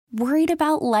Worried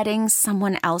about letting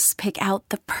someone else pick out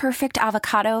the perfect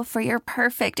avocado for your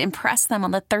perfect impress them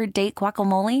on the third date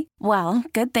guacamole? Well,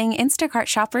 good thing Instacart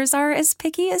shoppers are as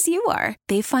picky as you are.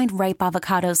 They find ripe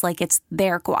avocados like it's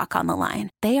their guac on the line.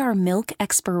 They are milk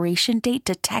expiration date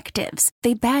detectives.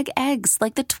 They bag eggs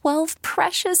like the 12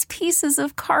 precious pieces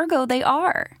of cargo they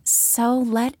are. So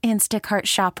let Instacart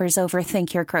shoppers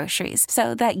overthink your groceries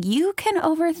so that you can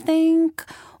overthink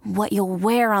what you'll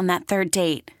wear on that third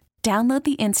date. Download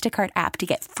the Instacart app to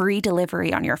get free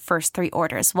delivery on your first 3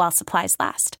 orders while supplies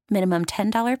last. Minimum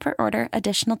 $10 per order.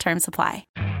 Additional terms apply.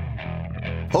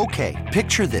 Okay,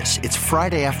 picture this. It's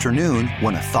Friday afternoon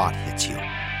when a thought hits you.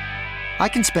 I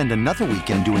can spend another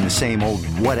weekend doing the same old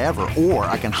whatever, or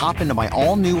I can hop into my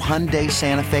all-new Hyundai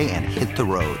Santa Fe and hit the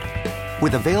road.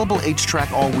 With available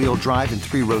H-Track all-wheel drive and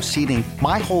 3-row seating,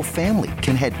 my whole family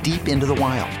can head deep into the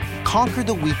wild. Conquer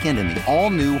the weekend in the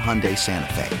all-new Hyundai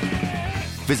Santa Fe.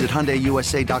 Visit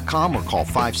HyundaiUSA.com or call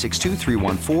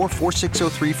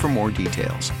 562-314-4603 for more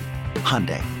details.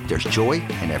 Hyundai, there's joy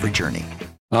in every journey.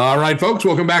 All right, folks,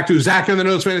 welcome back to Zach and the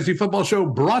Nose Fantasy Football Show,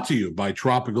 brought to you by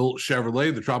Tropical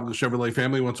Chevrolet. The Tropical Chevrolet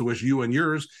family wants to wish you and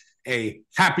yours a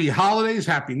happy holidays,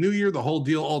 happy new year, the whole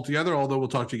deal altogether, although we'll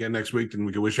talk to you again next week and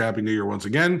we can wish you a happy new year once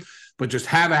again. But just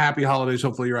have a happy holidays.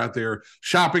 Hopefully you're out there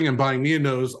shopping and buying me and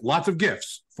Nose lots of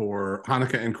gifts for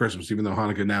Hanukkah and Christmas, even though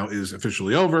Hanukkah now is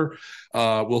officially over.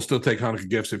 We'll still take Hanukkah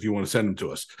gifts if you want to send them to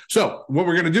us. So what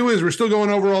we're going to do is we're still going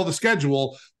over all the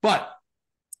schedule, but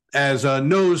as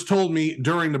Nose told me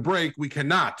during the break, we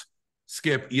cannot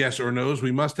skip yes or no's.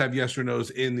 We must have yes or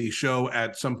no's in the show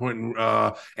at some point.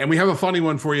 And we have a funny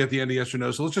one for you at the end of yes or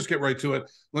no. So let's just get right to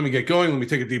it. Let me get going. Let me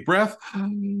take a deep breath.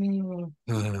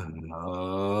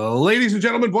 Ladies and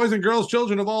gentlemen, boys and girls,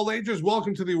 children of all ages,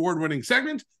 welcome to the award-winning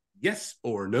segment, Yes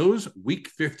or No's, Week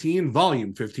 15,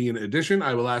 Volume 15 edition.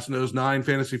 I will ask No's 9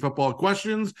 fantasy football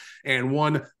questions and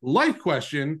 1 life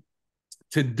question.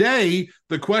 Today,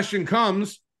 the question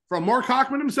comes from Mark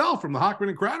Hochman himself, from the Hochman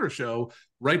and Crowder Show,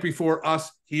 right before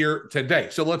us here today.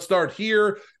 So let's start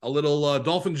here. A little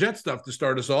Dolphin Jet stuff to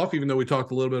start us off, even though we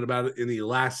talked a little bit about it in the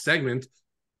last segment.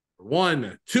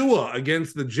 1, Tua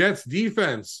against the Jets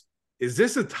defense. Is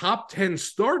this a top 10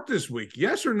 start this week?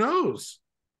 Yes or no's?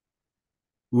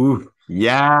 Ooh,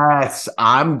 yes.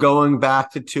 I'm going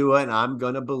back to Tua, and I'm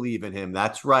going to believe in him.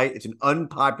 That's right. It's an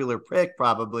unpopular pick,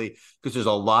 probably, because there's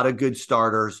a lot of good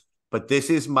starters. But this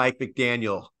is Mike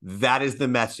McDaniel. That is the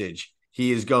message.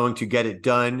 He is going to get it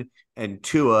done. And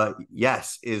Tua,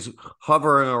 yes, is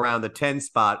hovering around the 10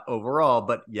 spot overall.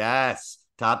 But yes,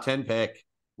 top 10 pick.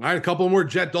 All right, a couple more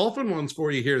Jet Dolphin ones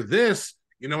for you here. This,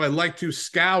 I like to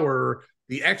scour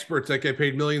the experts that get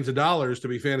paid millions of dollars to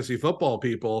be fantasy football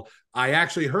people. I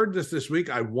actually heard this week.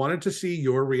 I wanted to see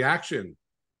your reaction.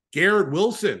 Garrett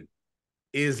Wilson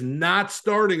is not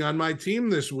starting on my team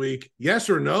this week. Yes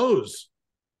or no's?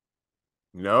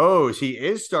 No, he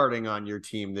is starting on your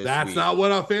team this week. That's not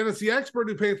what a fantasy expert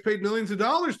who paid millions of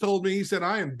dollars told me. He said,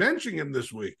 I am benching him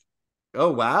this week.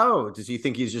 Oh, wow. Does he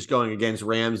think he's just going against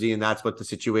Ramsey and that's what the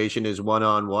situation is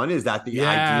one-on-one? Is that the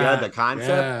idea, the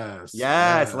concept?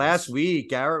 Yes. Last week,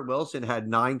 Garrett Wilson had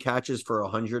 9 catches for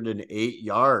 108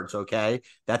 yards, okay?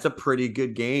 That's a pretty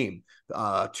good game.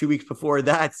 2 weeks before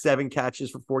that, 7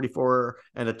 catches for 44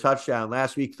 and a touchdown.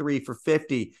 Last week, 3 for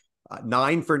 50.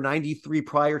 9 for 93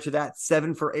 prior to that,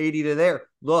 7 for 80 to there.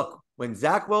 Look, when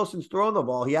Zach Wilson's throwing the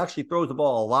ball, he actually throws the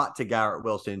ball a lot to Garrett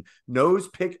Wilson. Nose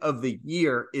pick of the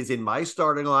year is in my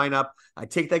starting lineup. I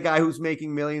take that guy who's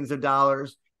making millions of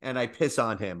dollars and I piss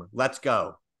on him. Let's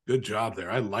go. Good job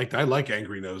there. I like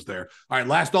Angry Nose there. All right,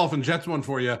 last Dolphin Jets one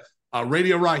for you.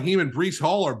 Radio Raheem and Breece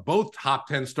Hall are both top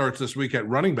 10 starts this week at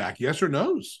running back. Yes or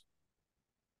no's?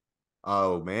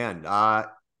 Oh, man.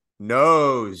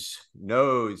 Nose.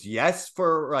 Yes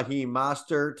for Raheem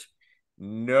Mostert.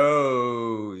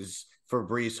 Nose for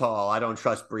Breece Hall. I don't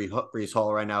trust Breece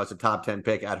Hall right now. It's a top 10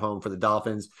 pick at home for the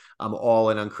Dolphins. I'm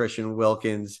all in on Christian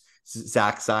Wilkins,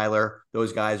 Zach Seiler.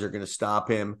 Those guys are going to stop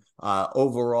him.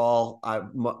 Overall,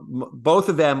 both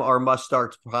of them are must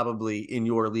starts probably in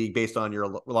your league based on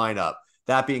your lineup.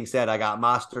 That being said, I got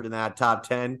Mostert in that top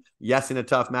 10. Yes, in a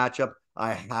tough matchup,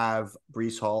 I have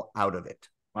Breece Hall out of it.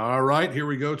 All right, here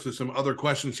we go to some other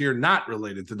questions here, not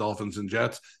related to Dolphins and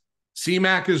Jets.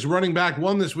 C-Mac is running back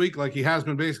 1 this week, like he has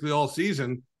been basically all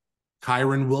season.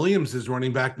 Kyren Williams is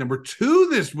running back number 2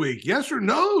 this week. Yes or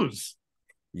no's?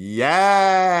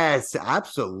 Yes,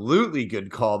 absolutely good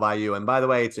call by you. And by the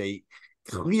way, it's a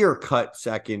clear-cut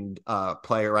second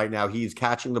player right now. He's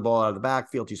catching the ball out of the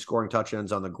backfield. He's scoring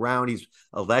touchdowns on the ground. He's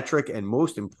electric. And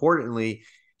most importantly,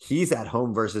 He's at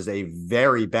home versus a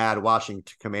very bad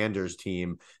Washington Commanders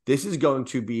team. This is going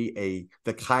to be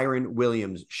the Kyren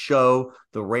Williams show.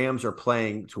 The Rams are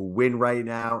playing to win right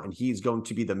now, and he's going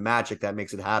to be the magic that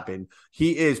makes it happen.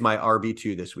 He is my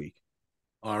RB2 this week.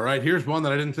 All right, here's one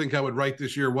that I didn't think I would write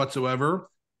this year whatsoever.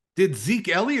 Did Zeke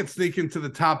Elliott sneak into the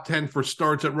top 10 for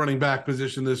starts at running back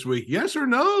position this week? Yes or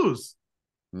no's?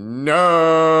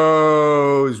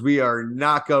 No's. We are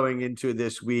not going into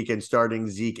this week and starting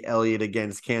Zeke Elliott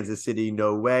against Kansas City.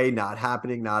 No way. Not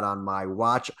happening. Not on my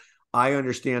watch. I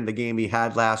understand the game he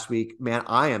had last week. Man,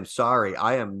 I am sorry.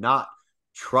 I am not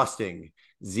trusting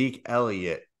Zeke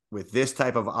Elliott with this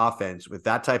type of offense, with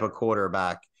that type of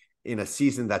quarterback in a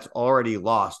season that's already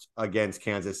lost against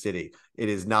Kansas City. It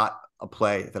is not a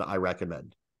play that I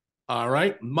recommend. All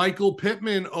right. Michael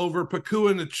Pittman over Puka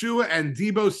Nacua and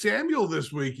Deebo Samuel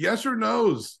this week. Yes or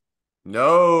no's?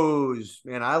 No's.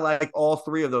 Man, I like all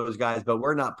three of those guys, but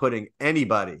we're not putting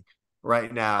anybody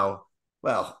right now.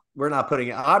 Well, I'm not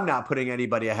putting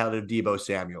anybody ahead of Deebo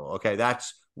Samuel. Okay.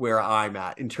 That's where I'm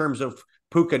at in terms of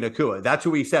Puka Nacua. That's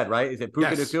who he said, right? Is it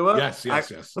Puka Nacua?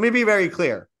 Yes. Let me be very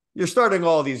clear. You're starting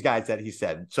all these guys that he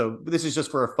said. So this is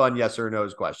just for a fun yes or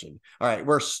no's question. All right.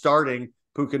 We're starting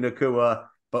Puka Nacua,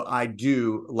 but I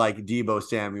do like Deebo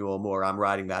Samuel more. I'm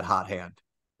riding that hot hand.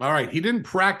 All right. He didn't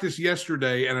practice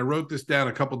yesterday, and I wrote this down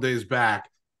a couple days back.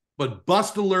 But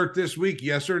bust alert this week,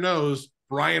 yes or no's,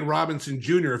 Brian Robinson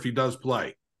Jr. if he does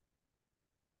play.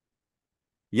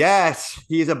 Yes,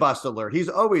 he's a bust alert. He's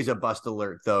always a bust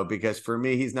alert, though, because for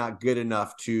me, he's not good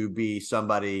enough to be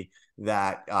somebody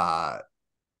that,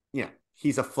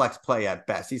 he's a flex play at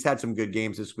best. He's had some good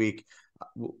games this week.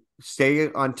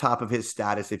 Stay on top of his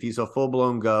status. If he's a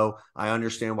full-blown go, I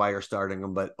understand why you're starting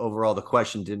him, but overall the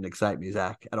question didn't excite me,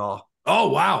 Zach, at all. Oh,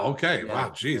 wow. Okay. Yeah. Wow.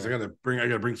 Geez, yeah. I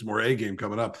gotta bring some more A game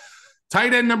coming up.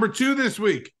 Tight end number 2 this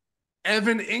week,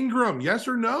 Evan Ingram. Yes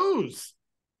or no's?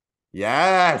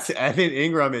 Yes, Evan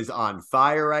Ingram is on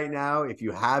fire right now. If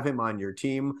you have him on your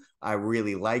team, I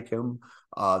really like him.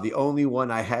 The only one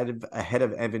I had ahead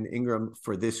of Evan Ingram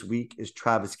for this week is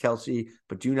Travis Kelce,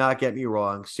 but do not get me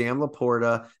wrong. Sam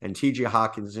Laporta and TJ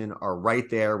Hawkinson are right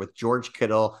there with George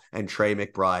Kittle and Trey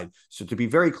McBride. So to be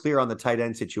very clear on the tight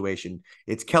end situation,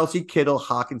 it's Kelce, Kittle,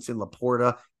 Hawkinson,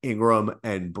 Laporta, Ingram,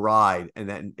 and McBride,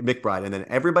 and then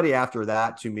everybody after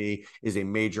that to me is a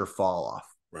major fall off.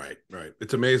 Right.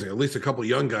 It's amazing. At least a couple of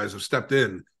young guys have stepped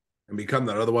in and become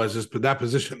that. Otherwise, that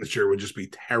position this year would just be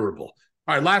terrible.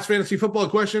 All right, last fantasy football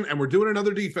question, and we're doing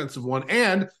another defensive one.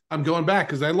 And I'm going back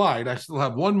because I lied. I still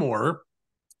have one more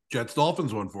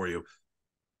Jets-Dolphins one for you.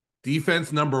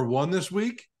 Defense number 1 this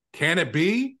week, can it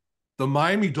be the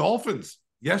Miami Dolphins?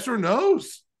 Yes or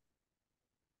no's?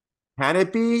 Can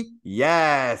it be?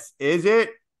 Yes. Is it?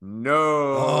 No.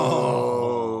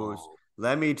 Oh.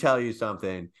 Let me tell you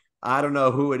something. I don't know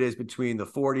who it is between the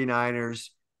 49ers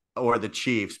or the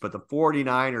Chiefs, but the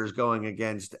 49ers going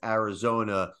against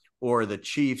Arizona or the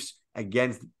Chiefs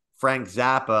against Frank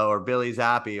Zappa or Billy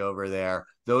Zappi over there,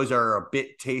 those are a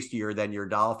bit tastier than your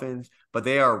Dolphins, but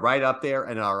they are right up there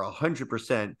and are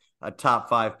 100% a top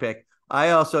 5 pick.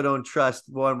 I also don't trust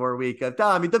one more week of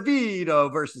Tommy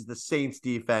DeVito versus the Saints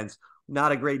defense.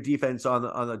 Not a great defense on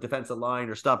the defensive line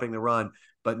or stopping the run,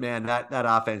 but man, that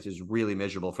offense is really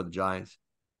miserable for the Giants.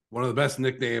 One of the best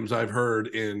nicknames I've heard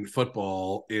in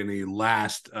football in the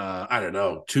last,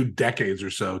 2 decades or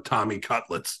so, Tommy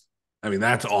Cutlets. I mean,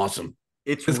 that's awesome.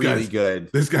 It's really good.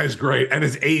 This guy's great. And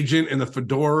his agent in the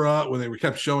fedora when they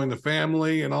kept showing the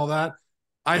family and all that.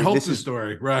 I hope this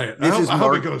story, right. I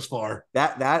hope it goes far.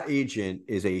 That agent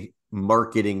is a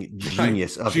marketing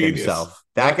genius of himself.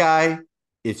 That guy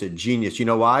is a genius. You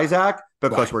know why, Zach?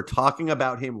 Because we're talking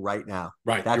about him right now.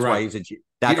 Right. That's why he's a genius.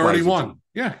 He already won.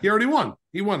 Yeah, he already won.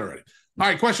 He won already. All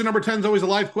right, question number 10 is always a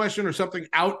live question or something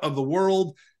out of the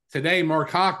world. Today, Mark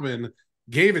Hochman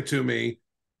gave it to me.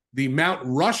 The Mount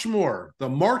Rushmore, the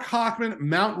Mark Hochman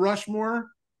Mount Rushmore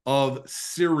of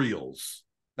cereals.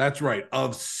 That's right,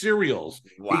 of cereals.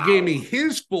 Wow. He gave me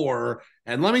his 4,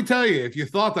 and let me tell you, if you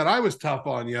thought that I was tough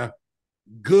on you,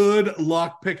 good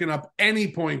luck picking up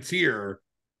any points here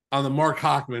on the Mark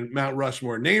Hochman Mount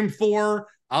Rushmore. Name 4.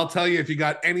 I'll tell you if you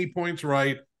got any points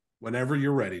right whenever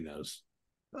you're ready, Nose.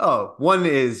 Oh, one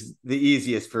is the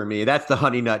easiest for me. That's the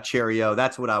Honey Nut Cheerio.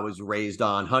 That's what I was raised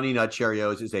on. Honey Nut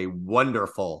Cheerios is a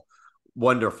wonderful,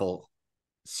 wonderful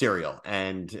cereal.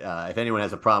 And if anyone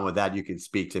has a problem with that, you can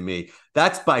speak to me.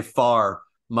 That's by far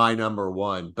my number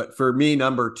 1. But for me,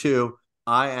 number 2,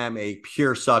 I am a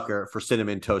pure sucker for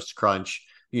Cinnamon Toast Crunch.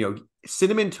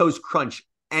 Cinnamon Toast Crunch,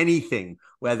 anything,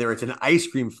 whether it's an ice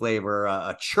cream flavor,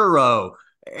 a churro,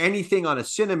 anything on a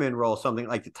cinnamon roll, something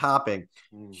like the topping.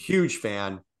 Huge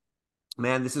fan.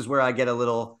 man, this is where I get a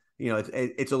little,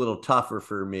 it's a little tougher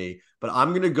for me, but I'm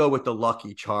going to go with the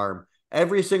Lucky Charm.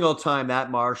 Every single time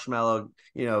that marshmallow,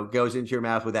 goes into your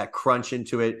mouth with that crunch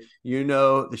into it,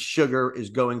 the sugar is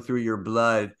going through your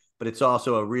blood, but it's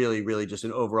also a really, really just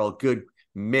an overall good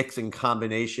mix and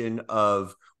combination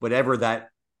of whatever that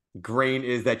grain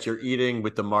is that you're eating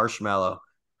with the marshmallow.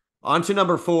 On to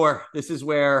number 4. This is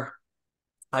where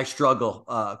I struggle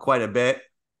quite a bit,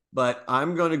 but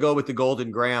I'm going to go with the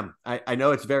Golden Graham. I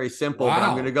know it's very simple, but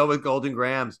I'm going to go with Golden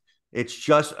Grahams. It's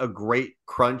just a great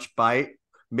crunch bite.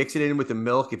 Mix it in with the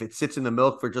milk. If it sits in the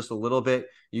milk for just a little bit,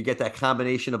 you get that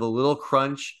combination of a little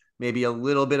crunch, maybe a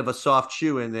little bit of a soft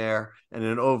chew in there, and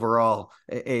an overall,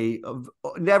 a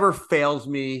never fails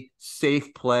me,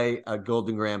 safe play at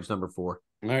Golden Grahams number 4.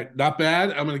 All right, not bad.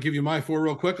 I'm going to give you my 4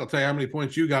 real quick. I'll tell you how many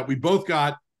points you got. We both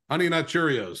got Honey Nut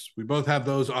Cheerios. We both have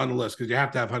those on the list because you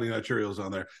have to have Honey Nut Cheerios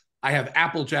on there. I have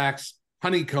Apple Jacks,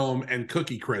 Honeycomb, and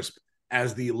Cookie Crisp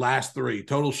as the last 3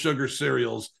 total sugar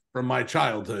cereals from my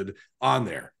childhood on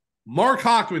there. Mark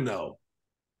Hochman, though,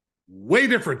 way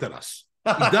different than us.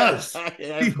 He does.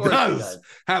 He does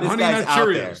have Honey Nut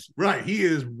Cheerios. Right. He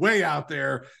is way out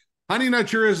there. Honey Nut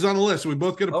Cheerios is on the list. So we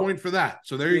both get a point for that.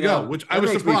 So there you go. Which I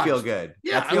was surprised. Me feel good.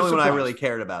 Yeah, that's the only one I really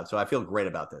cared about. So I feel great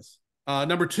about this.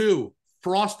 Number 2,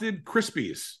 Frosted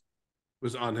Krispies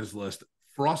was on his list.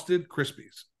 Frosted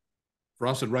Krispies.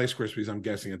 Frosted Rice Krispies, I'm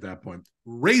guessing at that point.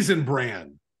 Raisin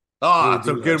Bran. Oh, that's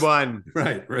a good one.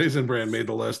 Right. Raisin Bran made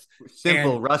the list.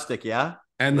 Simple, rustic, yeah?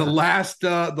 And the last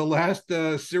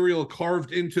cereal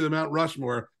carved into the Mount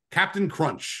Rushmore, Captain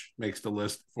Crunch makes the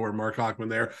list for Mark Hochman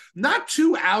there. Not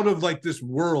too out of like this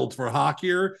world for Hawk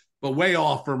here, but way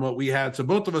off from what we had. So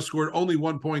both of us scored only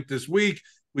 1 point this week.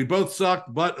 We both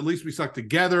sucked, but at least we sucked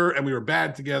together and we were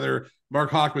bad together. Mark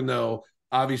Hochman, though,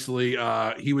 obviously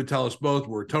he would tell us both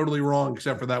we're totally wrong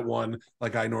except for that one,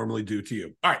 like I normally do to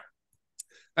you. All right.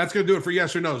 That's going to do it for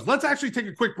yes or no's. Let's actually take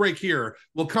a quick break here.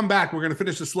 We'll come back. We're going to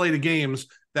finish the slate of games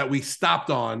that we stopped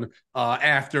on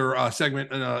after a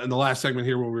segment in the last segment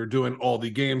here where we were doing all the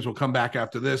games. We'll come back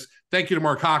after this. Thank you to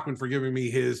Mark Hochman for giving me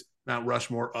his Mount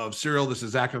Rushmore of cereal. This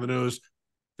is Zach on the Nose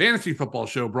Fantasy Football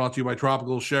Show brought to you by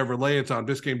Tropical Chevrolet. It's on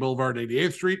Biscayne Boulevard,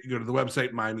 88th Street. You go to the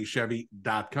website,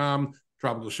 MiamiChevy.com.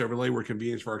 Tropical Chevrolet, where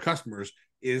convenience for our customers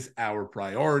is our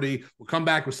priority. We'll come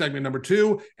back with segment number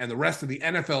 2 and the rest of the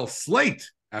NFL slate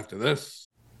after this.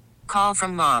 Call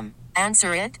from mom.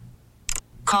 Answer it.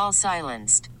 Call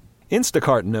silenced.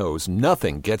 Instacart knows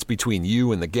nothing gets between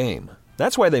you and the game.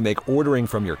 That's why they make ordering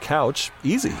from your couch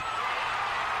easy.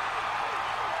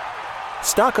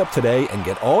 Stock up today and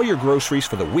get all your groceries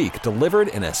for the week delivered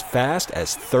in as fast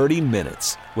as 30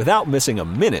 minutes without missing a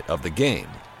minute of the game.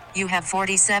 You have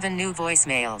 47 new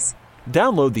voicemails.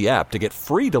 Download the app to get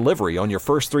free delivery on your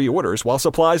first 3 orders while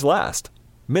supplies last.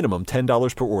 Minimum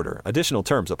 $10 per order. Additional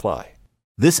terms apply.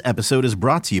 This episode is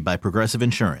brought to you by Progressive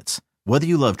Insurance. Whether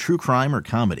you love true crime or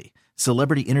comedy,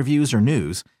 celebrity interviews or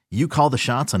news, you call the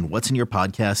shots on what's in your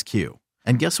podcast queue.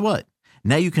 And guess what?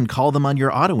 Now you can call them on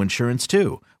your auto insurance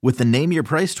too with the Name Your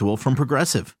Price tool from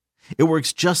Progressive. It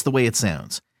works just the way it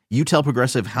sounds. You tell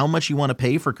Progressive how much you want to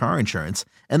pay for car insurance,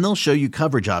 and they'll show you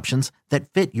coverage options that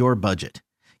fit your budget.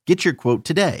 Get your quote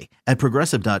today at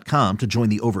Progressive.com to join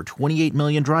the over 28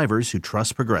 million drivers who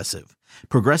trust Progressive.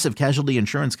 Progressive Casualty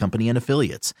Insurance Company and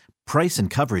Affiliates. Price and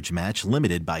coverage match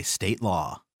limited by state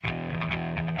law.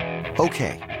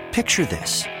 Okay, picture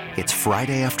this. It's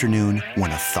Friday afternoon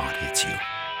when a thought hits you.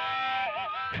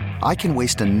 I can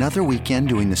waste another weekend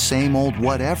doing the same old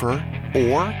whatever,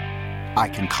 or I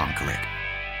can conquer it.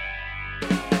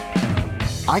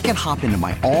 I can hop into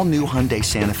my all-new Hyundai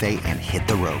Santa Fe and hit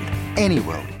the road. Any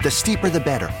road. The steeper, the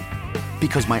better.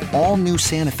 Because my all-new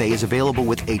Santa Fe is available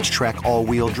with H-Track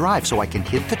all-wheel drive, so I can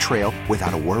hit the trail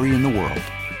without a worry in the world.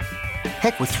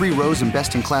 Heck, with 3 rows and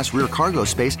best-in-class rear cargo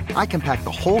space, I can pack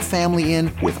the whole family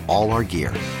in with all our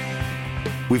gear.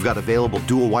 We've got available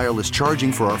dual wireless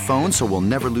charging for our phones, so we'll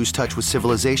never lose touch with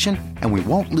civilization, and we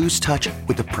won't lose touch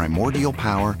with the primordial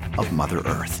power of Mother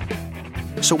Earth.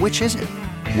 So which is it?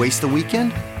 Waste the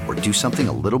weekend or do something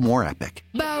a little more epic?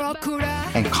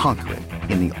 And conquer it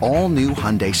in the all-new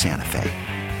Hyundai Santa Fe.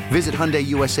 Visit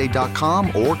HyundaiUSA.com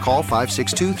or call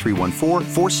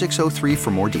 562-314-4603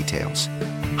 for more details.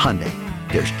 Hyundai,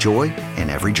 there's joy in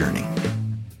every journey.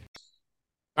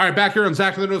 All right, back here on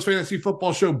Zach and the Nose Fantasy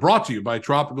Football Show, brought to you by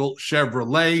Tropical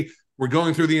Chevrolet. We're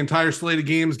going through the entire slate of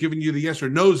games, giving you the yes or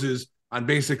noses on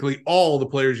basically all the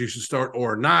players you should start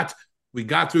or not. We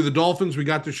got through the Dolphins. We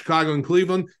got to Chicago and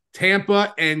Cleveland.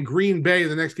 Tampa and Green Bay,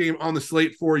 the next game on the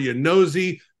slate for you.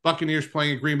 Nosy, Buccaneers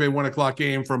playing a Green Bay 1:00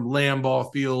 game from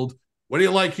Lambeau Field. What do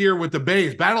you like here with the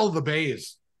Bays? Battle of the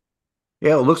Bays.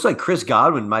 Yeah, it looks like Chris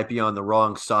Godwin might be on the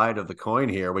wrong side of the coin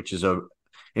here, which is an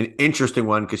interesting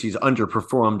one because he's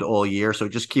underperformed all year. So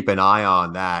just keep an eye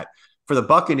on that. For the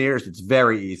Buccaneers, it's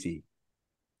very easy.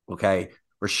 Okay.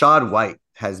 Rachaad White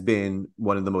has been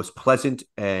one of the most pleasant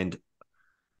and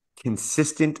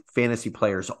consistent fantasy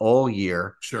players all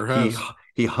year. Sure has.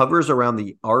 He hovers around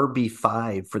the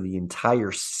RB5 for the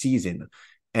entire season.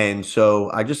 And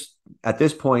so I just, at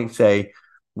this point, say,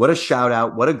 what a shout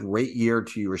out. What a great year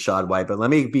to you, Rachaad White. But let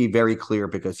me be very clear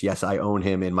because, yes, I own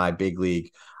him in my big league.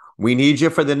 We need you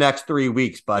for the next 3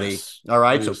 weeks, buddy. Yes, all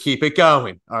right. Please. So keep it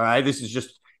going. All right. This is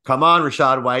just, come on,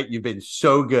 Rachaad White. You've been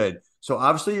so good. So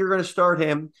obviously you're going to start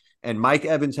him. And Mike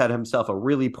Evans had himself a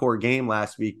really poor game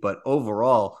last week. But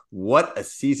overall, what a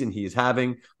season he's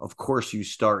having. Of course, you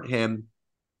start him.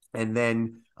 And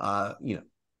then,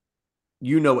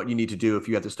 you know what you need to do if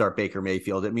you have to start Baker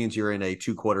Mayfield. It means you're in a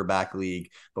 2-quarterback league,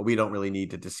 but we don't really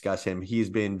need to discuss him. He's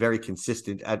been very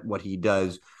consistent at what he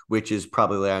does, which is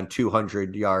probably around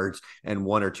 200 yards and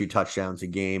 1 or 2 touchdowns a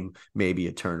game, maybe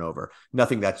a turnover.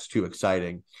 Nothing that's too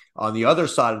exciting. On the other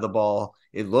side of the ball,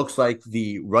 it looks like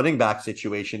the running back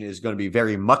situation is going to be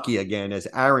very mucky again as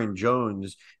Aaron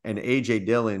Jones and A.J.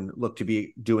 Dillon look to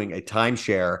be doing a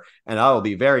timeshare. And I will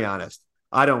be very honest,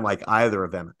 I don't like either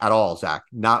of them at all, Zach,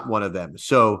 not one of them.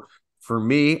 So for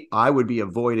me, I would be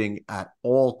avoiding at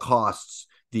all costs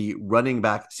the running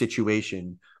back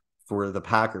situation for the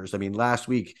Packers. I mean, last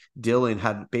week, Dillon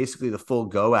had basically the full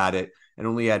go at it and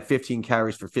only had 15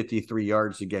 carries for 53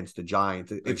 yards against the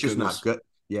Giants. It's just not good.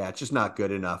 Yeah, it's just not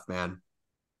good enough, man.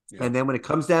 Yeah. And then when it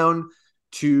comes down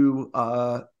to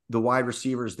the wide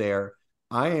receivers there,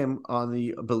 I am on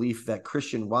the belief that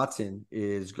Christian Watson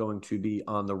is going to be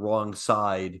on the wrong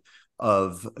side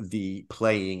of the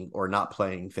playing or not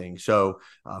playing thing. So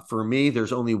for me,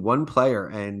 there's only one player,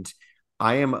 and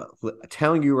I am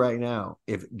telling you right now,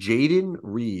 if Jayden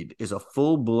Reed is a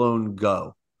full-blown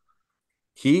go,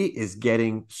 he is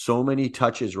getting so many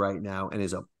touches right now and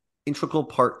is an integral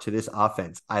part to this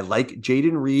offense. I like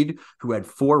Jayden Reed, who had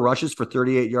 4 rushes for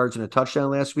 38 yards and a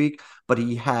touchdown last week, but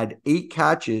he had 8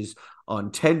 catches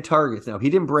on 10 targets. Now, he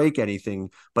didn't break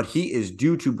anything, but he is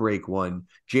due to break one.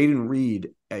 Jayden Reed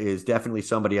is definitely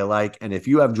somebody I like. And if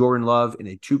you have Jordan Love in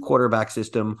a 2-quarterback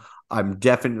system, I'm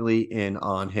definitely in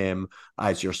on him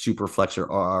as your super flexor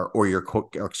or your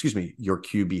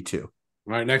QB2. All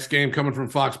right, next game coming from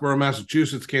Foxborough,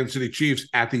 Massachusetts, Kansas City Chiefs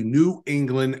at the New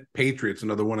England Patriots.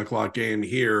 Another 1:00 game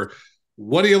here.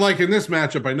 What do you like in this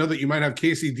matchup? I know that you might have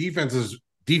KC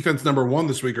defense number 1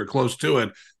 this week or close to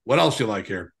it. What else do you like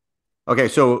here? Okay,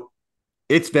 so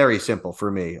it's very simple for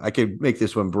me. I could make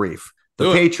this one brief.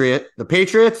 The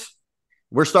Patriots,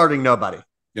 we're starting nobody.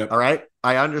 Yep. All right.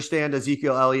 I understand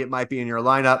Ezekiel Elliott might be in your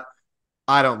lineup.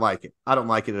 I don't like it. I don't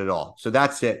like it at all. So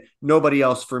that's it. Nobody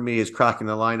else for me is cracking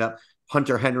the lineup.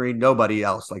 Hunter Henry, nobody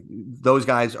else. Like, those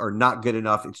guys are not good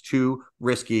enough. It's too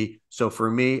risky. So for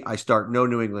me, I start no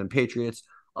New England Patriots.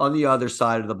 On the other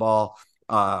side of the ball,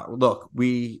 look,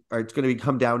 it's going to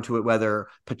come down to it whether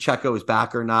Pacheco is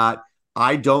back or not.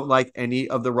 I don't like any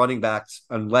of the running backs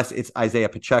unless it's Isaiah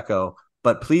Pacheco.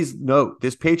 But please note,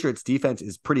 this Patriots defense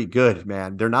is pretty good,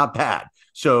 man. They're not bad.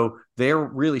 So they're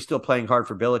really still playing hard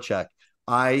for Belichick.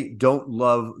 I don't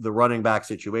love the running back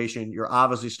situation. You're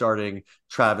obviously starting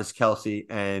Travis Kelce.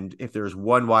 And if there's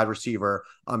one wide receiver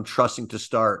I'm trusting to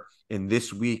start in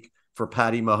this week for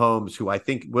Patty Mahomes, who I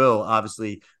think will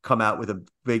obviously come out with a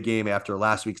big game after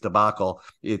last week's debacle,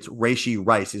 it's Rashee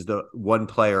Rice is the one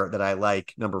player that I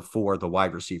like, number 4, the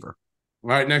wide receiver. All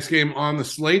right, next game on the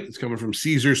slate. It's coming from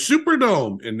Caesars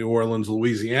Superdome in New Orleans,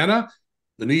 Louisiana.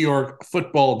 The New York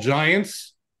Football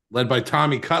Giants, led by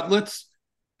Tommy Cutlets,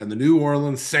 and the New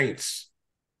Orleans Saints,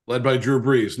 led by Drew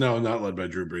Brees. No, not led by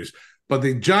Drew Brees, but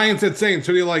the Giants at Saints.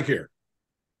 Who do you like here?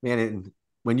 Man,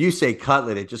 when you say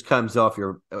cutlet, it just comes off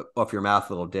your mouth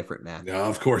a little different, man. Yeah,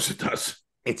 of course it does.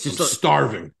 It's just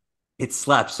starving. It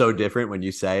slaps so different when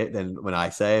you say it than when I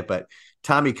say it. But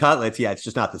Tommy Cutlets, yeah, it's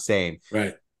just not the same.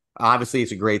 Right. Obviously,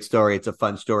 it's a great story. It's a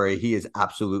fun story. He is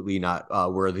absolutely not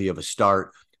worthy of a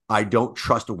start. I don't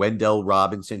trust Wendell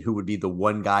Robinson, who would be the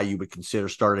one guy you would consider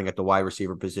starting at the wide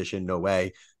receiver position. No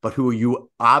way. But who you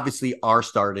obviously are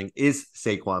starting is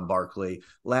Saquon Barkley.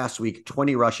 Last week,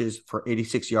 20 rushes for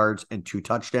 86 yards and 2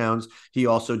 touchdowns. He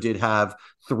also did have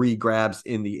 3 grabs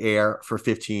in the air for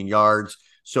 15 yards.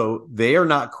 So they are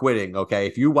not quitting, okay?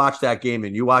 If you watch that game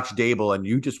and you watch Dable and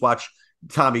you just watch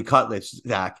Tommy Cutlets,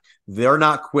 Zach, they're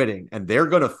not quitting. And they're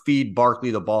going to feed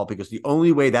Barkley the ball because the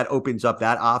only way that opens up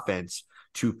that offense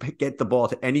to get the ball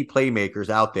to any playmakers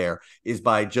out there is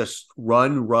by just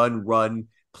run,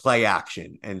 play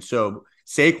action. And so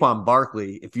Saquon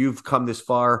Barkley, if you've come this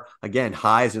far, again,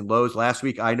 highs and lows. Last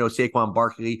week, I know Saquon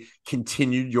Barkley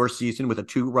continued your season with a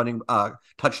 2 running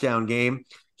touchdown game.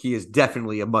 He is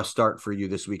definitely a must start for you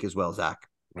this week as well, Zach.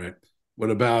 Right. What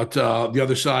about the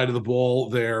other side of the ball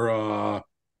there?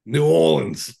 New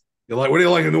Orleans. What do you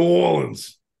like in New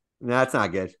Orleans? No, that's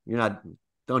not good.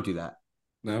 Don't do that.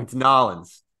 No, it's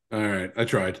Nolans. All right, I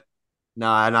tried. No,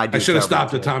 and I should have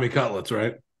stopped at Tommy Cutlets,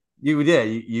 right? You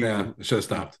did. Yeah, I should have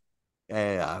stopped.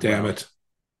 Damn it!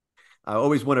 I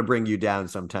always want to bring you down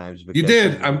sometimes. You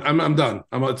did. I'm done.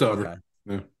 It's over. Okay.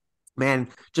 Yeah. Man,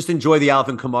 just enjoy the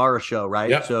Alvin Kamara show, right?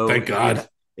 Yep, so thank God.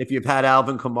 If you've had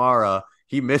Alvin Kamara,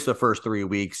 he missed the first 3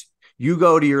 weeks. You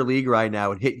go to your league right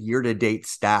now and hit year-to-date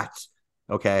stats,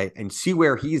 okay, and see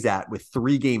where he's at with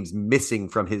 3 games missing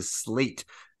from his slate.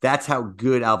 That's how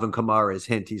good Alvin Kamara is.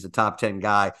 Hint, he's a top 10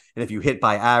 guy. And if you hit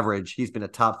by average, he's been a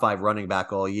top 5 running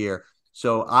back all year.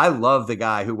 So I love the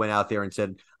guy who went out there and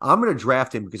said, I'm going to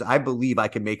draft him because I believe I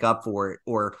can make up for it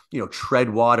or, tread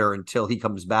water until he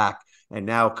comes back. And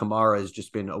now Kamara has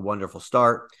just been a wonderful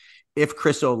start. If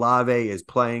Chris Olave is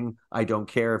playing, I don't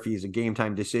care if he's a game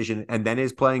time decision and then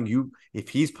is playing. If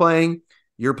he's playing,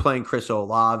 you're playing Chris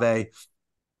Olave.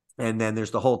 And then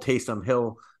there's the whole Taysom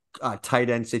Hill tight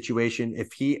end situation.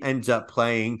 If he ends up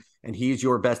playing and he's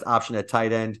your best option at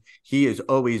tight end, he is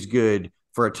always good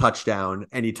for a touchdown,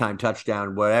 anytime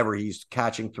touchdown, whatever he's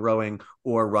catching, throwing,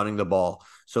 or running the ball.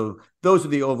 So those are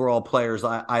the overall players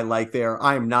I like there.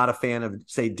 I'm not a fan of,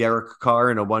 say, Derek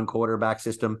Carr in a 1 quarterback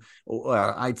system.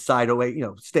 I'd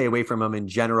stay away from him in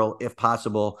general, if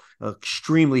possible.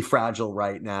 Extremely fragile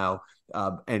right now.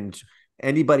 And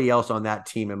anybody else on that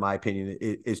team, in my opinion,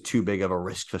 is too big of a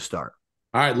risk to start.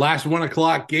 All right, last 1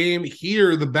 o'clock game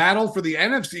here. The battle for the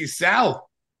NFC South.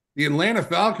 The Atlanta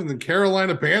Falcons and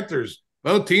Carolina Panthers.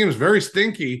 Both teams very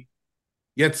stinky,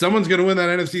 yet someone's going to win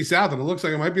that NFC South, and it looks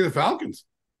like it might be the Falcons.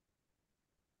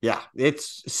 Yeah,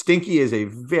 it's stinky is a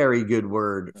very good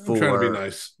word for trying to be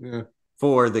nice. Yeah.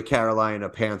 For the Carolina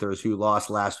Panthers, who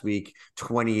lost last week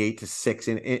 28-6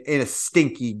 in a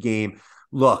stinky game.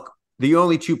 Look, the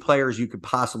only 2 players you could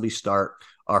possibly start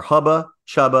are Chubba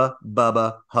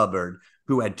Bubba Hubbard,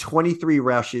 who had 23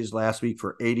 rushes last week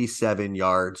for 87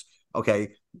 yards. Okay,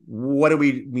 what do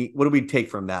we take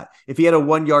from that? If he had a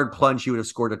 1-yard plunge, he would have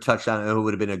scored a touchdown and it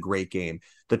would have been a great game.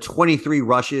 The 23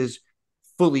 rushes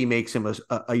fully makes him a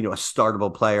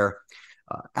startable player.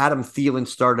 Adam Thielen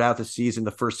started out the season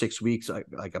the first 6 weeks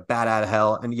like a bat out of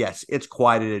hell. And yes, it's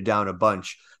quieted it down a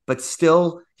bunch, but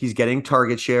still he's getting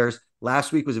target shares.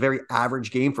 Last week was a very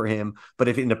average game for him, but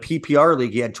if in a PPR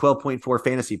league, he had 12.4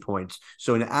 fantasy points.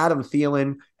 So an Adam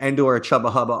Thielen and or a Chubba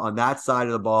Hubba on that side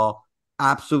of the ball,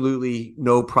 absolutely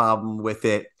no problem with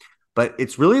it. But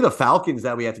it's really the Falcons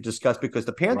that we have to discuss because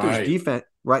the Panthers defense,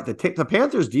 right? The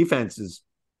Panthers defense is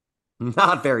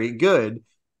not very good.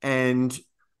 And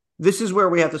this is where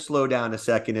we have to slow down a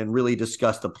second and really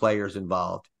discuss the players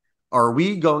involved. Are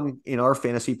we going in our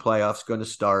fantasy playoffs going to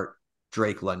start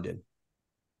Drake London?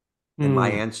 And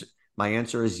my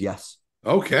answer is yes.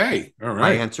 Okay. All right.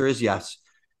 My answer is yes.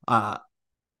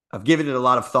 I've given it a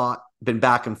lot of thought, been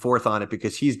back and forth on it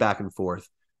because he's back and forth.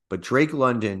 But Drake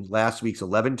London, last week's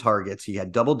 11 targets, he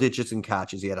had double digits in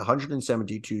catches. He had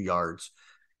 172 yards.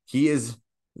 He is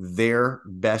their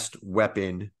best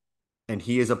weapon. And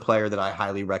he is a player that I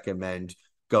highly recommend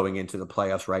going into the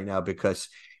playoffs right now because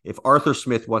if Arthur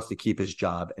Smith wants to keep his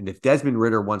job and if Desmond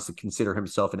Ridder wants to consider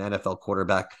himself an NFL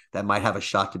quarterback that might have a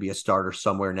shot to be a starter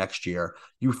somewhere next year,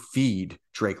 you feed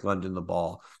Drake London the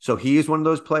ball. So he is one of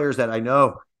those players that I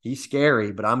know he's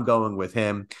scary, but I'm going with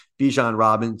him. Bijan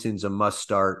Robinson's a must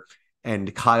start.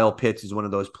 And Kyle Pitts is one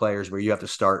of those players where you have to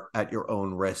start at your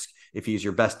own risk. If he's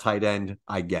your best tight end,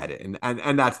 I get it.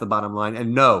 And that's the bottom line.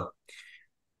 And no,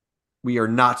 we are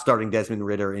not starting Desmond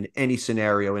Ridder in any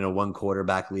scenario in a 1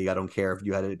 quarterback league. I don't care if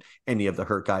you had any of the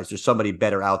hurt guys. There's somebody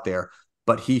better out there,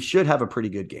 but he should have a pretty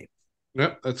good game.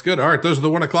 Yep, that's good. All right, those are the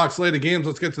 1 o'clock slate of games.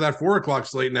 Let's get to that 4 o'clock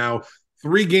slate now.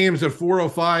 3 games at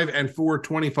 4:05 and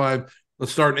 4:25.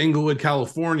 Let's start in Inglewood,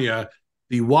 California.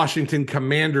 The Washington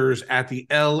Commanders at the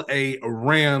LA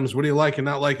Rams. What do you like and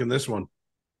not like in this one?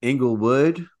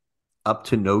 Inglewood, up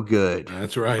to no good.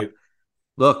 That's right.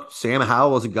 Look, Sam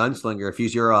Howell is a gunslinger. If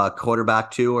he's your quarterback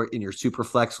too, or in your super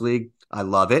flex league, I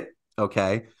love it.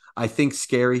 Okay. I think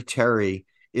Scary Terry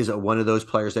is one of those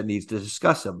players that needs to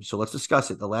discuss him. So let's discuss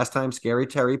it. The last time Scary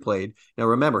Terry played, now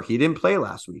remember, he didn't play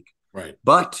last week. Right.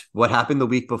 But what happened the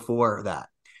week before that?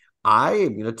 I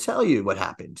am going to tell you what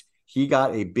happened. He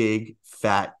got a big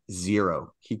fat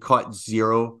 0. He caught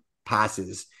 0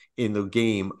 passes in the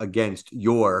game against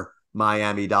your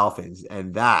Miami Dolphins.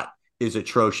 And that is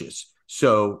atrocious.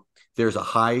 So there's a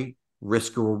high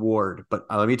risk reward. But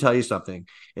let me tell you something.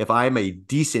 If I'm a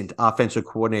decent offensive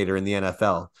coordinator in the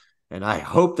NFL, and I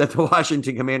hope that the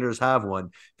Washington Commanders have one,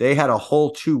 they had a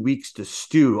whole 2 weeks to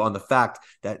stew on the fact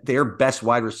that their best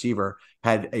wide receiver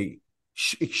had a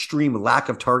extreme lack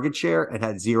of target share and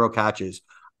had 0 catches.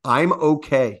 I'm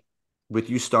okay with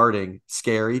you starting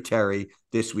Scary Terry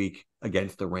this week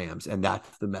against the Rams, and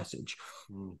that's the message.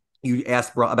 You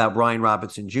asked about Brian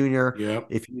Robinson Jr. Yep.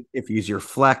 If he's your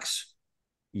flex,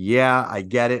 yeah, I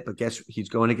get it, but guess he's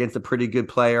going against a pretty good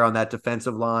player on that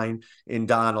defensive line in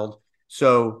Donald.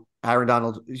 So Aaron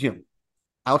Donald,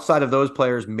 outside of those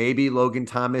players, maybe Logan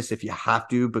Thomas if you have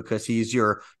to, because he's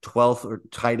your 12th or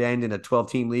tight end in a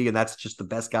 12-team league, and that's just the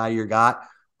best guy you got.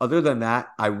 Other than that,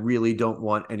 I really don't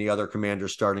want any other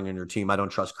Commanders starting on your team. I don't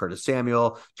trust Curtis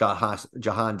Samuel, Jahan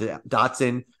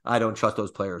Dotson. I don't trust those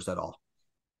players at all.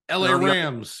 LA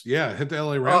Rams. Yeah, hit the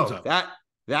LA Rams up.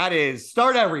 That is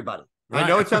start everybody. Right. I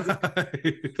know it sounds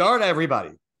start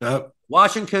everybody. Yep.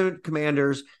 Washington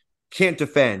Commanders can't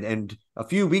defend. And a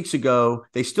few weeks ago,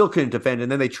 they still couldn't defend. And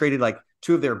then they traded like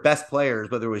 2 of their best players,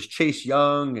 whether it was Chase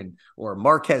Young or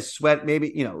Marquez Sweat.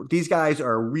 Maybe, these guys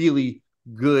are really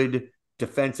good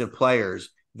defensive players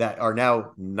that are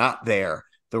now not there.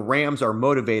 The Rams are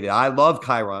motivated. I love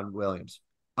Kyron Williams.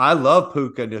 I love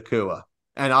Puka Nacua.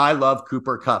 And I love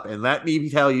Cooper Kupp. And let me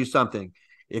tell you something.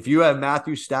 If you have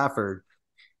Matthew Stafford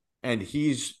and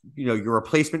he's, your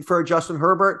replacement for Justin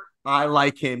Herbert, I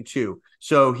like him too.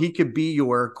 So he could be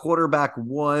your quarterback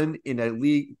 1 in a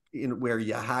league where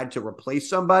you had to replace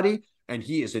somebody. And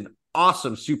he is an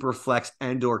awesome super flex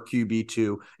and or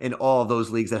QB2 in all of those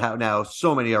leagues that have now.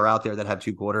 So many are out there that have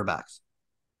 2 quarterbacks.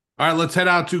 All right, let's head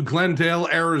out to Glendale,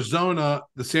 Arizona.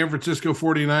 The San Francisco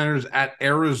 49ers at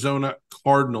Arizona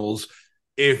Cardinals.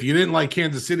 If you didn't like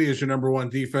Kansas City as your number 1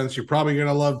 defense, you're probably going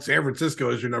to love San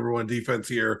Francisco as your number 1 defense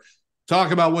here.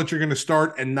 Talk about what you're going to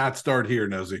start and not start here,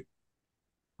 Nosey.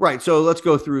 Right, so let's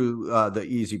go through the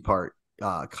easy part.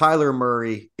 Kyler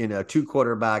Murray in a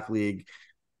 2-quarterback league,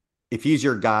 if he's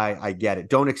your guy, I get it.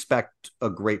 Don't expect a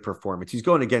great performance. He's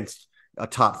going against a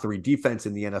top 3 defense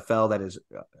in the NFL. That is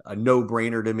a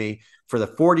no-brainer to me. For the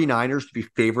 49ers to be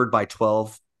favored by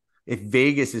 12, if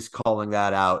Vegas is calling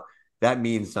that out, that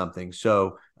means something.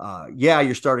 So,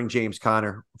 you're starting James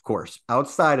Conner, of course.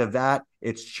 Outside of that,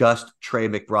 it's just Trey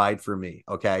McBride for me,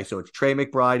 okay? So it's Trey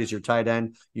McBride is your tight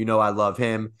end. I love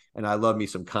him, and I love me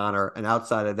some Conner. And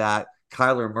outside of that,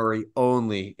 Kyler Murray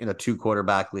only in a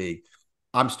 2-quarterback league.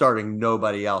 I'm starting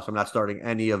nobody else. I'm not starting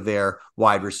any of their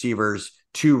wide receivers.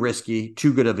 Too risky,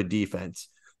 too good of a defense.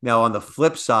 Now, on the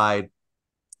flip side,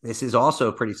 this is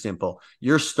also pretty simple.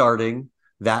 You're starting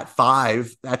that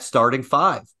starting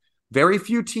 5. Very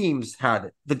few teams have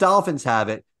it. The Dolphins have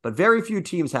it, but very few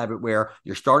teams have it where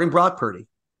you're starting Brock Purdy.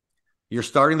 You're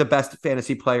starting the best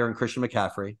fantasy player in Christian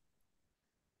McCaffrey.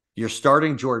 You're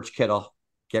starting George Kittle.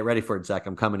 Get ready for it, Zach.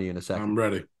 I'm coming to you in a second. I'm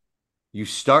ready. You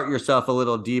start yourself a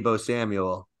little Deebo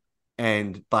Samuel,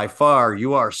 and by far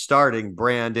you are starting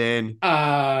Brandon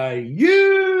Ayuk.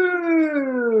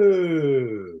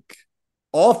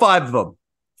 All 5 of them.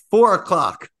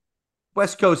 4:00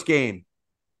 West Coast game.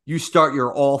 You start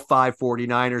your all 5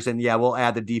 49ers, and we'll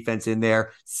add the defense in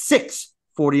there. 6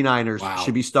 49ers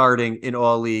should be starting in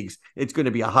all leagues. It's going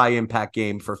to be a high-impact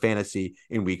game for fantasy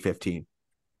in Week 15.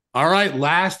 All right,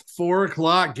 last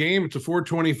 4:00 game. It's a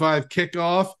 4:25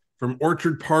 kickoff from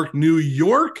Orchard Park, New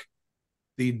York.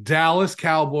 The Dallas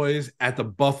Cowboys at the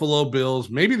Buffalo Bills.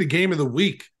 Maybe the game of the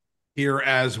week here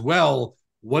as well.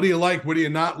 What do you like? What do you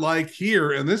not like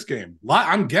here in this game?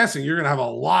 I'm guessing you're going to have a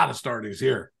lot of startings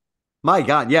here. My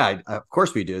God, yeah, of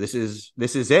course we do. This is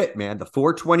it, man. The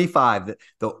 425,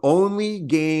 the only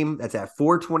game that's at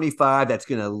 425 that's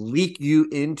going to leak you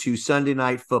into Sunday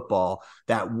Night Football.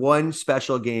 That one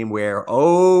special game where,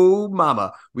 oh,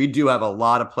 mama, we do have a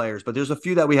lot of players, but there's a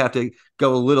few that we have to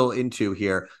go a little into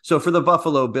here. So for the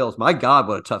Buffalo Bills, my God,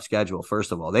 what a tough schedule.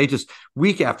 First of all, they just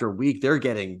week after week, they're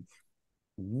getting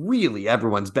really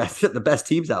everyone's best, the best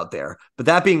teams out there. But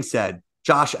that being said,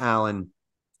 Josh Allen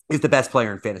is the best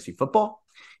player in fantasy football.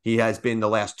 He has been the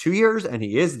last 2 years, and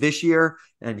he is this year,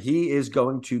 and he is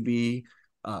going to be,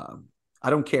 I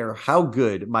don't care how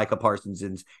good Micah Parsons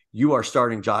is, you are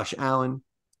starting Josh Allen,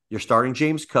 you're starting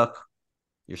James Cook,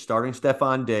 you're starting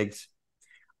Stephon Diggs.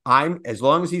 As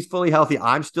long as he's fully healthy,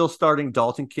 I'm still starting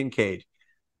Dalton Kincaid.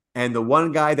 And the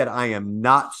one guy that I am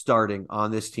not starting on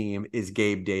this team is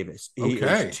Gabe Davis. He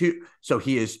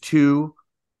is too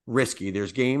risky.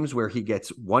 There's games where he gets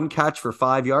 1 catch for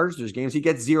 5 yards. There's games he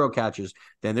gets 0 catches.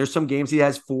 Then there's some games he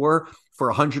has 4 for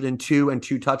 102 and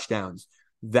 2 touchdowns.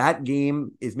 That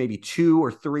game is maybe 2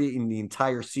 or 3 in the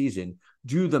entire season.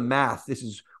 do the math. This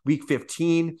is week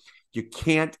 15. You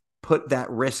can't put that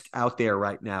risk out there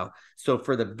right now. So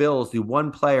for the Bills, the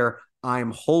one player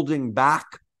I'm holding back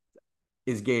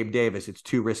is Gabe Davis. It's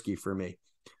too risky for me.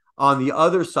 On the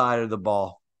other side of the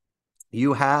ball,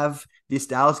 you have this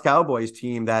Dallas Cowboys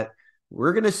team that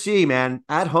we're going to see, man,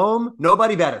 at home,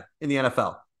 nobody better in the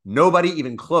NFL. Nobody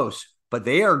even close. But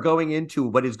they are going into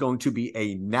what is going to be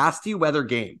a nasty weather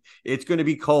game. It's going to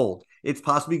be cold. It's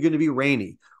possibly going to be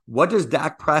rainy. What does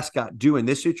Dak Prescott do in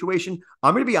this situation?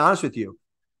 I'm going to be honest with you.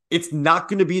 It's not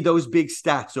going to be those big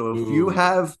stats. So if you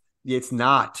have, it's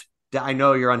not. I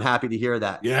know you're unhappy to hear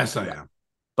that. Yes, I am.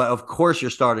 But of course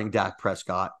you're starting Dak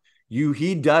Prescott.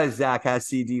 He does. Zach has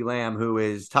CeeDee Lamb, who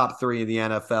is top 3 in the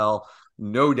NFL,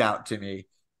 no doubt to me.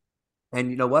 And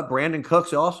you know what? Brandon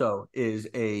Cooks also is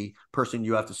a person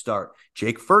you have to start.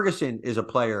 Jake Ferguson is a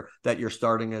player that you're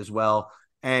starting as well.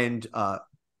 And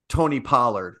Tony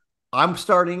Pollard. I'm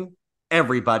starting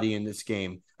everybody in this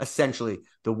game. Essentially,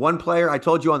 the one player I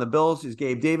told you on the Bills is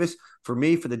Gabe Davis. For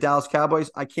me, for the Dallas Cowboys,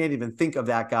 I can't even think of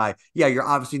that guy. Yeah, you're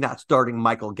obviously not starting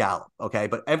Michael Gallup, okay?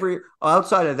 But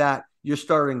outside of that, you're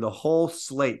starting the whole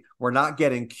slate. We're not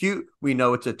getting cute. We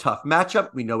know it's a tough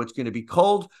matchup. We know it's going to be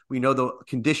cold. We know the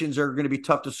conditions are going to be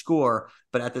tough to score.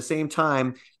 But at the same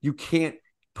time, you can't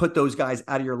put those guys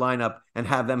out of your lineup and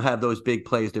have them have those big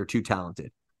plays. They're too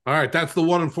talented. All right, that's the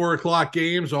 1 and 4 o'clock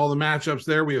games, all the matchups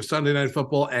there. We have Sunday Night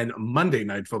Football and Monday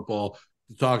Night Football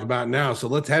to talk about now. So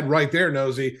let's head right there,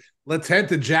 Nosy. Let's head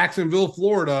to Jacksonville,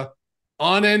 Florida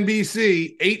on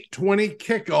NBC, 8:20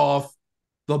 kickoff.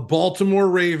 The Baltimore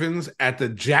Ravens at the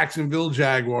Jacksonville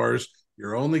Jaguars.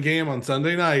 Your only game on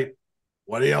Sunday night.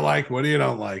 What do you like? What do you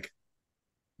don't like?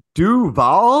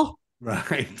 Duval?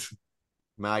 Right.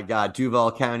 My God,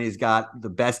 Duval County's got the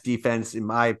best defense, in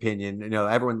my opinion. You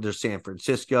know, there's San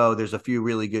Francisco. There's a few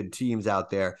really good teams out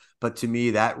there. But to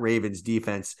me, that Ravens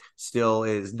defense still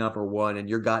is number one. And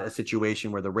you've got a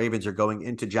situation where the Ravens are going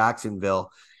into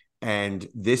Jacksonville. And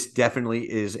this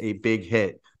definitely is a big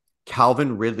hit.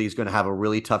 Calvin Ridley is going to have a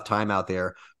really tough time out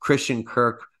there. Christian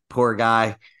Kirk, poor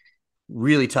guy,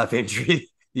 really tough injury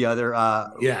the other,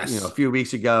 a few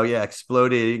weeks ago. Yeah,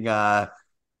 exploding.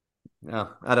 No,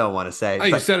 I don't want to say.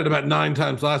 You said it about 9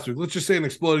 times last week. Let's just say an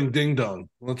exploding ding dong.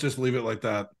 Let's just leave it like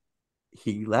that.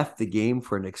 He left the game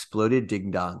for an exploded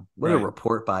ding dong. What a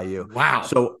report by you. Wow.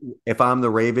 So if I'm the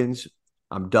Ravens,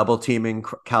 I'm double teaming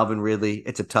Calvin Ridley.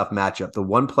 It's a tough matchup. The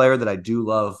one player that I do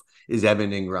love is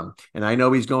Evan Ingram. And I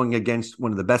know he's going against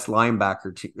one of the best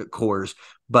linebacker cores,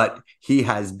 but he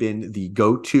has been the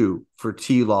go-to for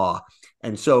T-Law.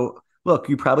 And so, look,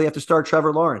 you probably have to start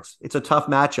Trevor Lawrence. It's a tough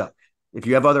matchup. If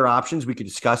you have other options, we could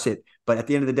discuss it. But at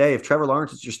the end of the day, if Trevor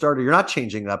Lawrence is your starter, you're not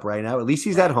changing it up right now. At least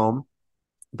he's at home.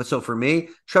 But so for me,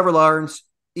 Trevor Lawrence,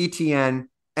 ETN,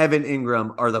 Evan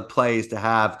Ingram are the plays to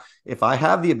have. If I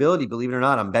have the ability, believe it or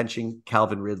not, I'm benching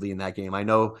Calvin Ridley in that game. I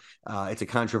know it's a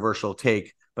controversial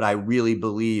take, but I really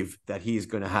believe that he's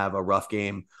going to have a rough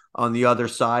game. On the other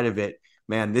side of it,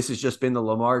 man, this has just been the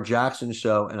Lamar Jackson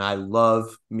show, and I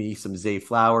love me some Zay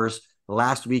Flowers.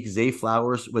 Last week, Zay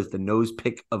Flowers was the nose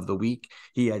pick of the week.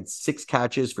 He had 6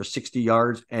 catches for 60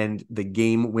 yards and the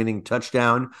game-winning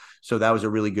touchdown. So that was a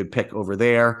really good pick over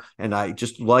there. And I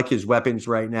just like his weapons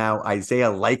right now. Isaiah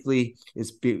Likely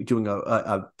is doing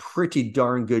a pretty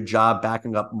darn good job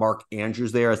backing up Mark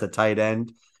Andrews there as the tight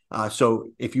end. So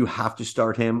if you have to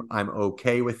start him, I'm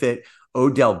okay with it.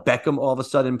 Odell Beckham all of a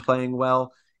sudden playing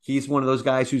well. He's one of those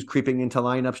guys who's creeping into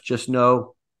lineups. Just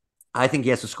know, I think he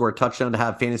has to score a touchdown to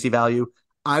have fantasy value.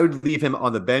 I would leave him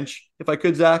on the bench if I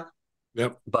could, Zach.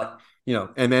 Yep. But,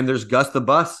 and then there's Gus the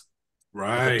Bus.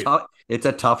 Right. It's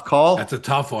a tough call. That's a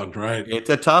tough one, right? It's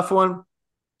a tough one.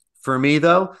 For me,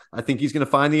 though, I think he's going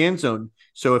to find the end zone.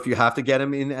 So if you have to get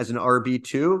him in as an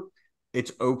RB2,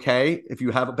 it's okay. If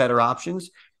you have better options,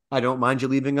 I don't mind you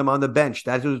leaving him on the bench.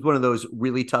 That is one of those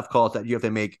really tough calls that you have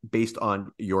to make based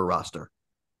on your roster.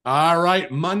 All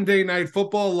right, Monday Night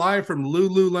Football live from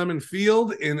Lululemon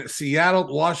Field in Seattle,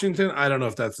 Washington. I don't know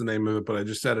if that's the name of it, but I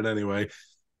just said it anyway.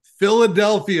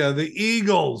 Philadelphia, the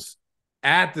Eagles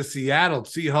at the Seattle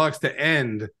Seahawks to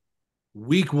end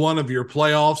week 1 of your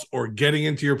playoffs or getting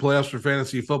into your playoffs for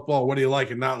fantasy football. What do you like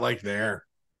and not like there?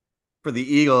 For the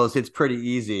Eagles, it's pretty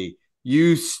easy.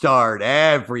 You start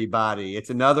everybody. It's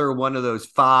another one of those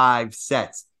 5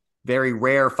 sets. Very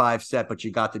rare 5 set, but you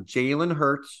got the Jalen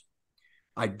Hurts.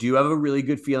 I do have a really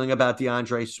good feeling about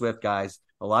DeAndre Swift, guys.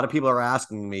 A lot of people are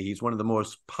asking me. He's one of the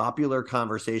most popular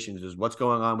conversations is what's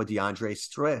going on with DeAndre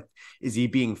Swift. Is he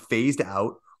being phased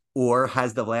out, or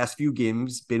has the last few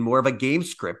games been more of a game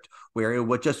script where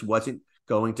it just wasn't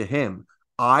going to him?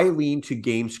 I lean to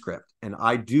game script. And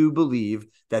I do believe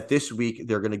that this week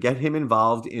they're going to get him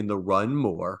involved in the run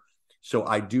more. So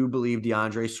I do believe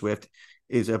DeAndre Swift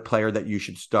is a player that you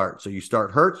should start. So you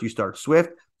start Hurts, you start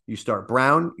Swift, you start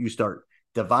Brown, you start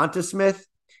Devonta Smith,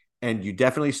 and you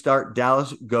definitely start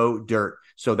Dallas Go Dirt.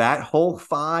 So that whole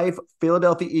 5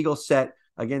 Philadelphia Eagles set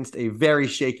against a very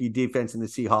shaky defense in the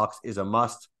Seahawks is a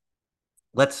must.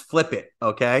 Let's flip it,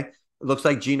 okay? It looks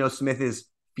like Geno Smith is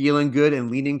feeling good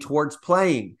and leaning towards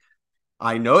playing.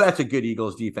 I know that's a good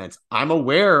Eagles defense. I'm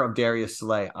aware of Darius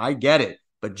Slay. I get it.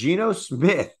 But Geno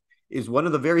Smith is one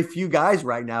of the very few guys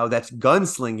right now that's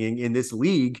gunslinging in this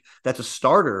league that's a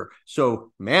starter.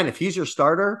 So, man, if he's your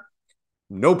starter,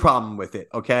 no problem with it,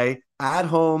 okay? At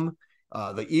home,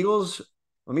 the Eagles,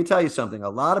 let me tell you something. A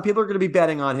lot of people are going to be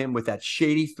betting on him with that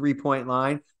shady 3-point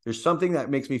line. There's something that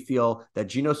makes me feel that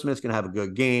Geno Smith's going to have a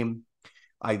good game.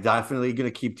 I definitely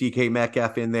going to keep DK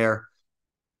Metcalf in there.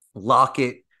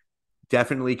 Lockett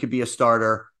definitely could be a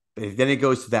starter. But then it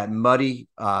goes to that muddy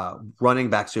running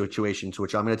back situations,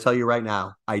 which I'm going to tell you right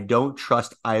now, I don't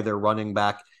trust either running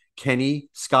back, Kenny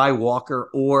Skywalker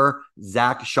or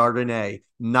Zach Charbonnet.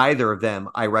 Neither of them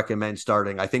I recommend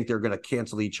starting. I think they're going to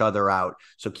cancel each other out.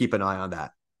 So keep an eye on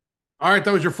that. All right,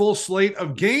 that was your full slate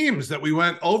of games that we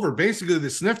went over. Basically, the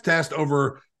sniff test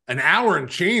over an hour and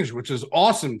change, which is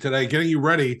awesome today, getting you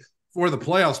ready for the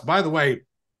playoffs. By the way,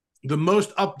 the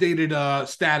most updated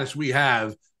status we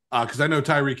have, because I know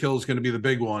Tyreek Hill is going to be the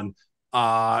big one.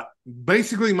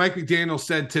 Basically, Mike McDaniel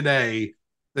said today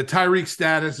that Tyreek's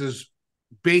status is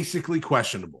basically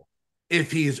questionable.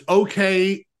 If he's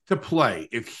okay to play,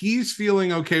 if he's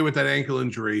feeling okay with that ankle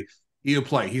injury, he'll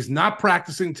play. He's not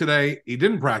practicing today. He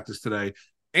didn't practice today,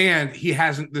 and he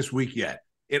hasn't this week yet.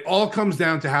 It all comes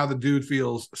down to how the dude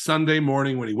feels Sunday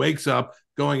morning when he wakes up,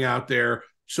 going out there.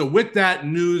 So with that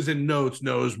news and notes,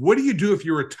 what do you do if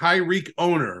you're a Tyreek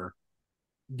owner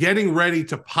getting ready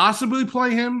to possibly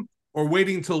play him, or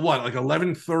waiting until what, like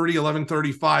 11:30,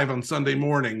 11:35 on Sunday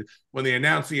morning when they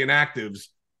announce the inactives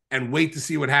and wait to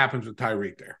see what happens with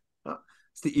Tyreek there?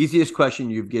 It's the easiest question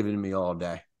you've given me all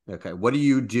day. Okay, what do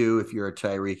you do if you're a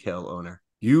Tyreek Hill owner?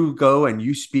 You go and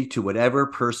you speak to whatever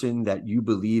person that you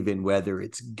believe in, whether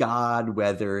it's God,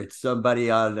 whether it's somebody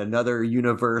on another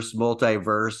universe,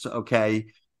 multiverse, okay?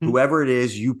 Whoever it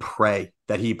is, you pray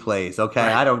that he plays, okay?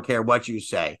 Right. I don't care what you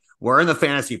say. We're in the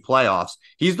fantasy playoffs.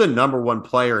 He's the number one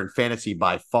player in fantasy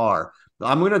by far.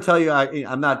 I'm going to tell you,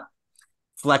 I'm not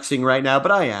flexing right now,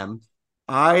 but I am.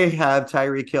 I have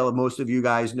Tyreek Hill. Most of you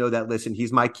guys know that. Listen,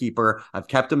 he's my keeper. I've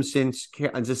kept him since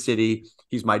Kansas City.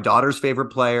 He's my daughter's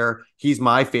favorite player. He's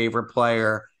my favorite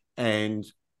player. And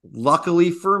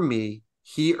luckily for me,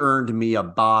 he earned me a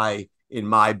bye in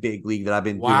my big league that I've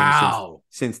been doing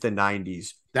since the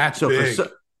 90s. That's so big.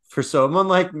 For someone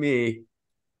like me,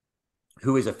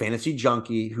 who is a fantasy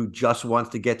junkie, who just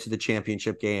wants to get to the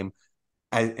championship game,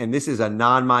 and this is a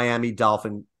non-Miami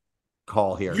Dolphin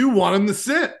call here. You want him to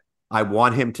sit. I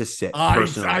want him to sit,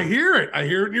 personally. I hear it. I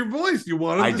hear it in your voice. You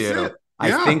want him to sit.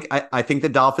 I think the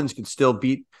Dolphins could still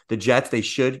beat the Jets. They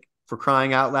should, for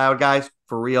crying out loud, guys.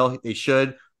 For real, they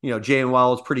should. Jalen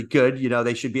Waddle is pretty good.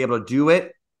 They should be able to do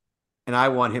it. And I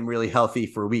want him really healthy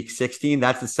for week 16.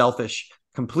 That's the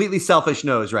completely selfish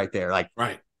nose right there.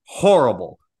 Right.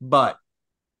 Horrible. But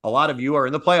a lot of you are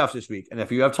in the playoffs this week. And if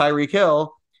you have Tyreek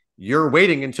Hill, you're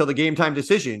waiting until the game time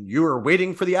decision. You are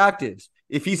waiting for the actives.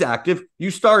 If he's active, you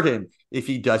start him. If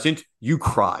he doesn't, you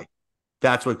cry.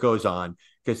 That's what goes on,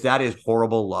 because that is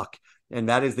horrible luck. And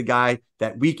that is the guy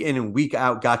that week in and week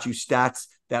out got you stats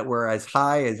that were as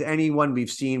high as anyone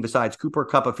we've seen besides Cooper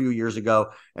Kupp a few years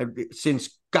ago. And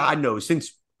since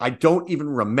I don't even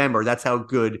remember, that's how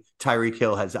good Tyreek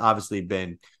Hill has obviously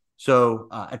been. So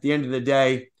at the end of the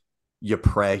day, you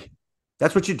pray.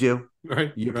 That's what you do.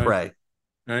 Right. You pray.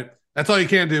 Right. That's all you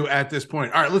can do at this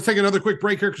point. All right, let's take another quick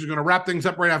break here, because we're going to wrap things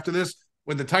up right after this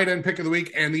with the tight end pick of the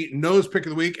week and the nose pick of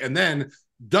the week. And then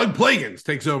Doug Plagans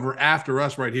takes over after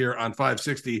us right here on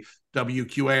 560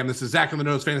 WQAM. This is Zach and the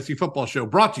Nose Fantasy Football Show,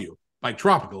 brought to you by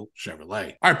Tropical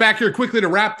Chevrolet. All right, back here quickly to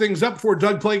wrap things up before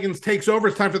Doug Plagans takes over.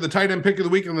 It's time for the tight end pick of the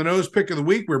week and the nose pick of the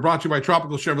week. We're brought to you by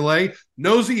Tropical Chevrolet.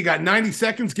 Nosy, you got 90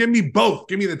 seconds. Give me both.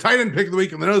 Give me the tight end pick of the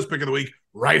week and the nose pick of the week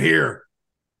right here.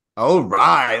 All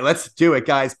right, let's do it,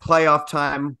 guys. Playoff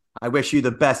time. I wish you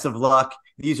the best of luck.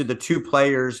 These are the two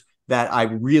players that I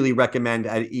really recommend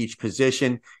at each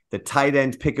position. The tight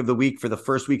end pick of the week for the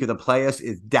first week of the playoffs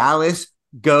is Dallas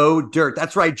Go Dirt.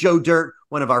 That's right, Joe Dirt,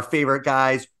 one of our favorite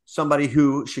guys, somebody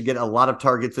who should get a lot of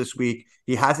targets this week.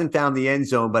 He hasn't found the end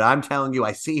zone, but I'm telling you,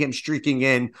 I see him streaking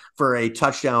in for a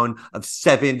touchdown of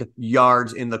 7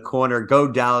 yards in the corner. Go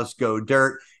Dallas, go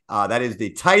Dirt. That is the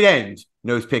tight end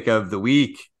nose pick of the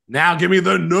week. Now give me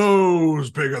the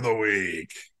nose pick of the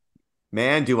week.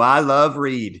 Man, do I love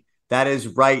Reed. That is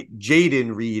right.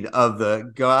 Jayden Reed of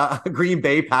the Green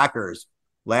Bay Packers.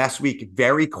 Last week,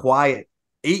 very quiet.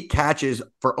 8 catches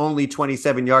for only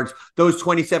 27 yards. Those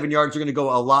 27 yards are going to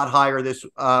go a lot higher this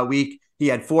week. He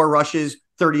had 4 rushes,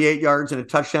 38 yards, and a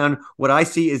touchdown. What I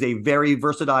see is a very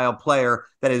versatile player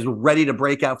that is ready to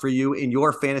break out for you in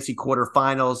your fantasy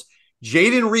quarterfinals.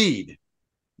 Jayden Reed,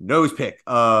 nose pick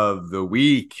of the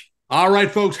week. All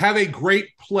right, folks, have a great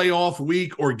playoff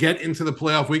week or get into the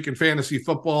playoff week in fantasy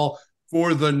football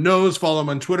for the Nose. Follow him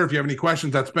on Twitter if you have any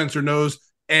questions. That's Spencer Nose,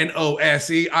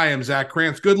 N-O-S-E. I am Zach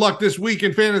Krantz. Good luck this week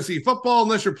in fantasy football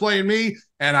unless you're playing me,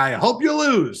 and I hope you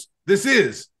lose. This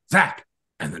is Zach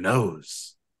and the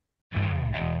Nose.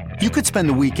 You could spend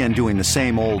the weekend doing the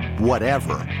same old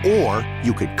whatever, or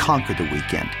you could conquer the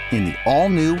weekend in the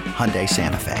all-new Hyundai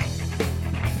Santa Fe.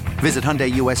 Visit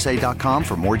HyundaiUSA.com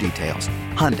for more details.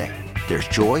 Hyundai, there's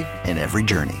joy in every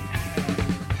journey.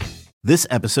 This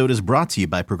episode is brought to you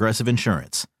by Progressive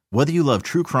Insurance. Whether you love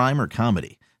true crime or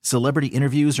comedy, celebrity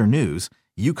interviews or news,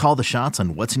 you call the shots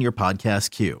on what's in your podcast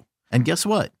queue. And guess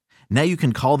what? Now you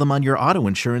can call them on your auto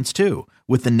insurance too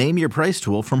with the Name Your Price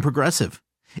tool from Progressive.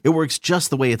 It works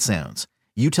just the way it sounds.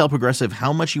 You tell Progressive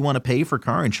how much you want to pay for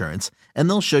car insurance, and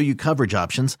they'll show you coverage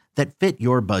options that fit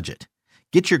your budget.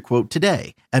 Get your quote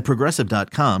today at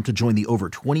Progressive.com to join the over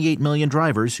 28 million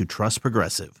drivers who trust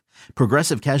Progressive.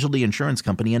 Progressive Casualty Insurance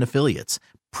Company and Affiliates.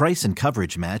 Price and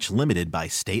coverage match limited by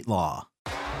state law.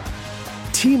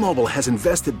 T-Mobile has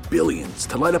invested billions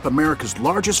to light up America's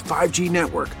largest 5G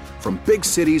network, from big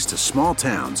cities to small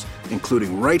towns,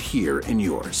 including right here in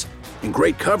yours. And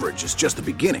great coverage is just the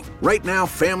beginning. Right now,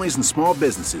 families and small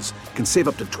businesses can save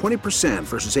up to 20%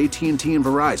 versus AT&T and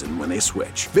Verizon when they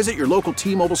switch. Visit your local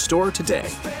T-Mobile store today.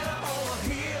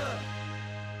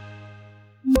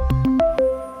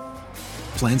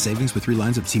 Plan savings with 3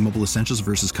 lines of T-Mobile Essentials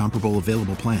versus comparable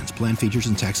available plans. Plan features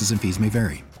and taxes and fees may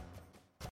vary.